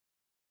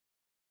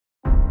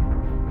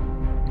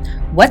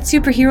What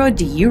superhero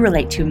do you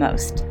relate to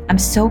most? I'm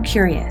so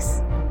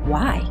curious.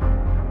 Why?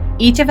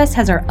 Each of us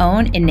has our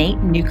own innate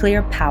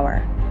nuclear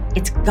power.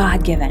 It's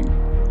God-given.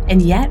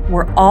 And yet,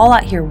 we're all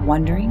out here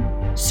wondering,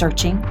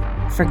 searching,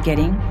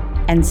 forgetting,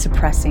 and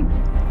suppressing.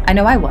 I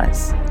know I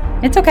was.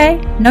 It's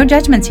okay, no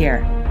judgments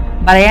here.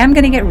 But I am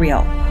going to get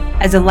real.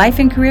 As a life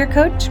and career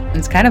coach,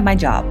 it's kind of my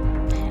job.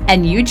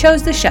 And you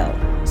chose the show,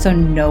 so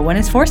no one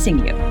is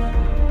forcing you.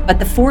 But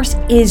the force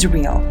is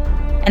real.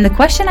 And the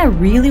question I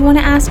really want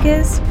to ask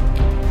is,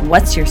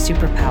 what's your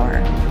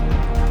superpower?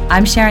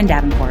 I'm Sharon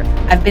Davenport.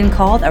 I've been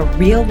called a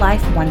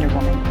real-life Wonder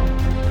Woman.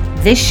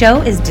 This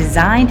show is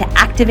designed to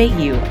activate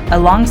you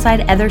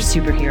alongside other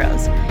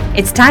superheroes.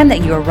 It's time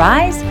that you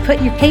arise,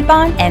 put your cape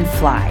on, and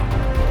fly.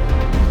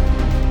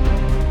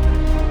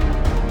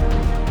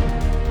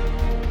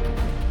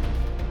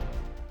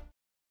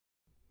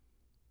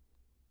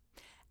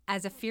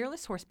 As a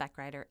fearless horseback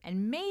rider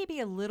and maybe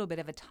a little bit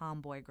of a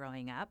tomboy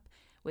growing up,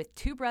 with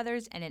two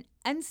brothers and an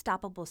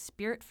unstoppable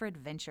spirit for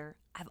adventure,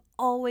 I've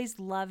always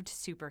loved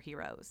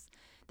superheroes.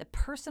 The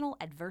personal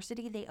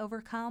adversity they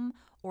overcome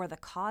or the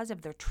cause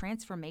of their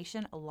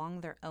transformation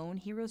along their own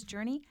hero's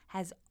journey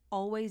has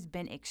always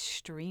been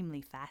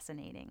extremely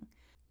fascinating.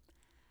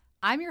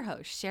 I'm your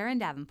host, Sharon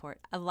Davenport,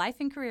 a life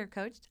and career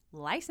coach,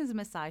 licensed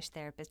massage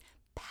therapist,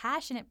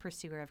 passionate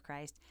pursuer of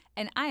Christ,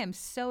 and I am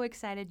so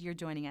excited you're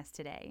joining us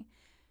today.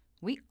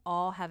 We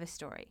all have a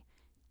story.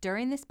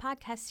 During this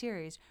podcast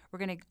series, we're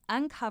going to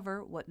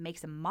uncover what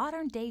makes a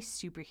modern-day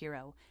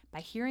superhero by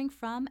hearing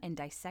from and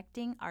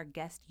dissecting our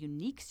guests'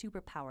 unique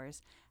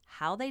superpowers,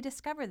 how they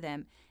discover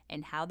them,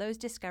 and how those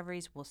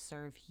discoveries will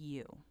serve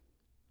you.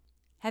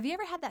 Have you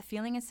ever had that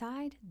feeling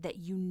inside that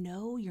you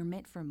know you're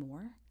meant for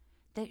more?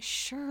 That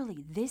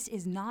surely this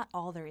is not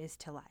all there is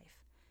to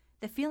life?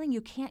 The feeling you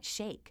can't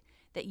shake,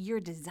 that you're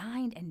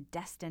designed and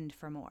destined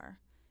for more?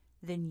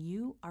 Then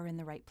you are in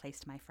the right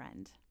place, my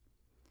friend.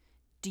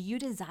 Do you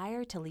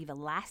desire to leave a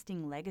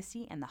lasting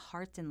legacy in the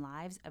hearts and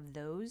lives of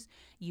those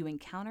you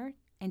encounter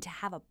and to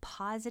have a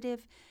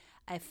positive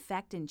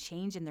effect and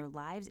change in their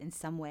lives in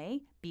some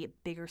way, be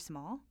it big or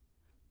small?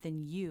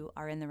 Then you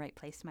are in the right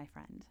place, my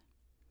friend.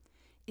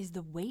 Is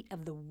the weight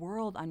of the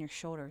world on your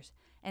shoulders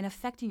and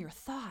affecting your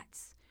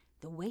thoughts,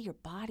 the way your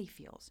body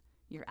feels,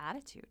 your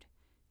attitude,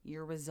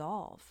 your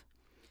resolve,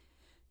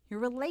 your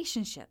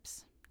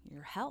relationships,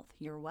 your health,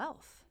 your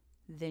wealth?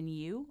 Then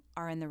you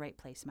are in the right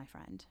place, my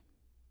friend.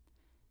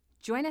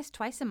 Join us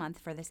twice a month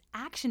for this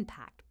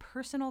action-packed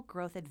personal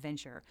growth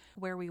adventure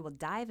where we will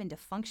dive into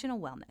functional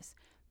wellness,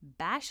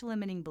 bash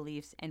limiting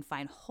beliefs, and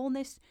find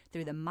wholeness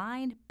through the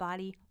mind,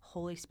 body,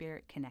 Holy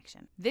Spirit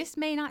connection. This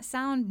may not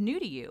sound new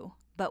to you,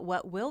 but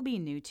what will be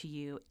new to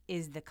you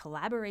is the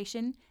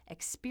collaboration,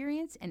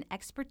 experience, and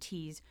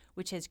expertise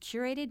which has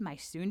curated my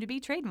soon-to-be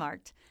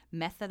trademarked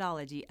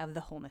methodology of the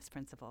wholeness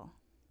principle.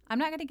 I'm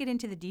not going to get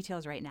into the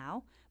details right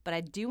now, but I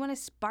do want to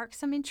spark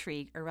some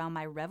intrigue around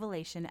my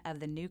revelation of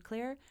the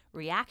nuclear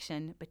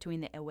reaction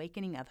between the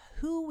awakening of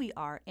who we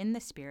are in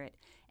the spirit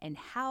and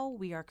how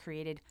we are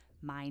created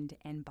mind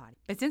and body.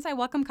 But since I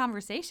welcome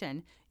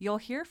conversation, you'll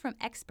hear from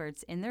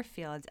experts in their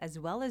fields as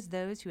well as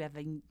those who have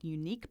a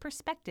unique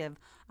perspective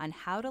on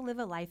how to live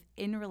a life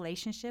in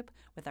relationship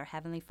with our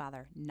Heavenly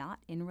Father, not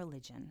in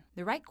religion.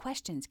 The right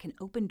questions can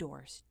open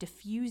doors,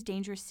 diffuse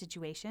dangerous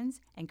situations,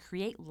 and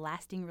create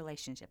lasting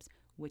relationships,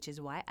 which is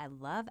why I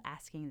love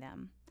asking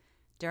them.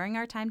 During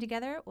our time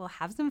together, we'll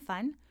have some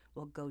fun,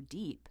 we'll go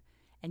deep,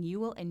 and you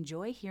will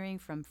enjoy hearing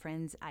from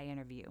friends I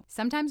interview.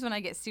 Sometimes when I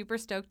get super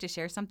stoked to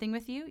share something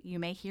with you, you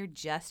may hear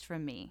just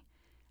from me.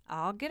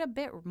 I'll get a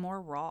bit more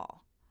raw,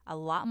 a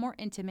lot more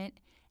intimate,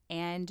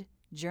 and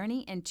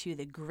journey into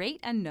the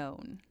great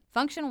unknown.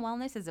 Functional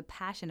wellness is a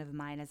passion of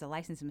mine as a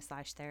licensed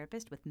massage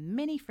therapist with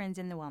many friends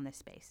in the wellness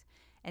space.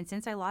 And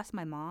since I lost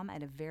my mom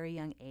at a very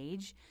young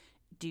age,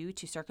 due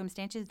to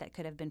circumstances that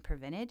could have been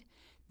prevented,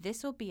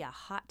 this will be a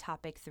hot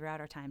topic throughout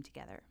our time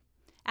together.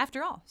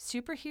 After all,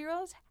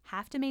 superheroes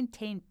have to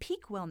maintain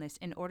peak wellness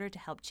in order to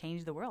help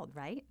change the world,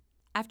 right?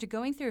 After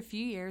going through a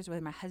few years where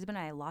my husband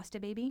and I lost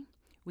a baby,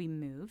 we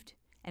moved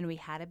and we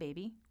had a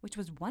baby, which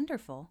was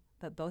wonderful,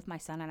 but both my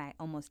son and I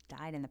almost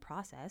died in the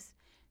process.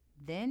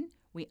 Then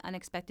we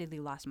unexpectedly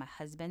lost my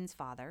husband's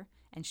father,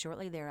 and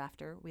shortly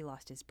thereafter, we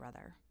lost his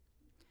brother.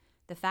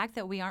 The fact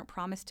that we aren't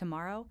promised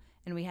tomorrow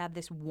and we have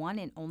this one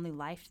and only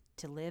life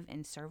to live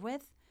and serve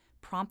with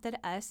prompted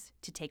us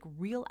to take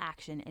real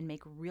action and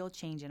make real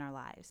change in our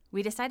lives.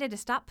 We decided to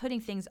stop putting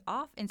things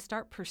off and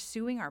start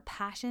pursuing our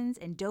passions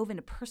and dove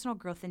into personal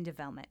growth and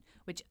development,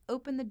 which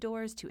opened the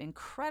doors to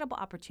incredible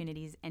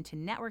opportunities and to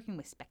networking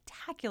with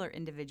spectacular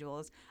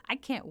individuals I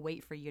can't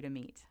wait for you to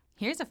meet.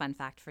 Here's a fun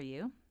fact for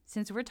you.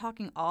 Since we're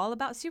talking all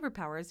about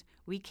superpowers,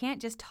 we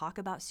can't just talk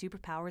about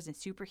superpowers and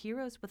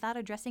superheroes without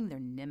addressing their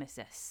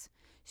nemesis,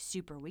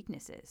 super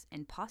weaknesses,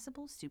 and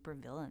possible super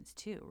villains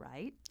too,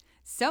 right?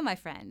 So, my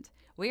friend,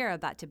 we are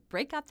about to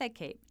break out that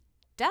cape,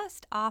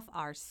 dust off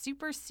our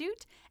super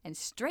suit, and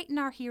straighten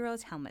our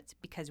heroes' helmets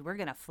because we're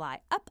going to fly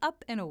up,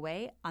 up, and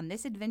away on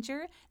this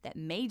adventure that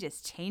may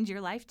just change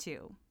your life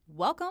too.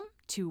 Welcome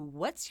to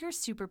What's Your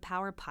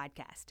Superpower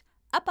podcast.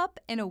 Up, up,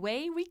 and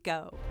away we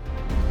go.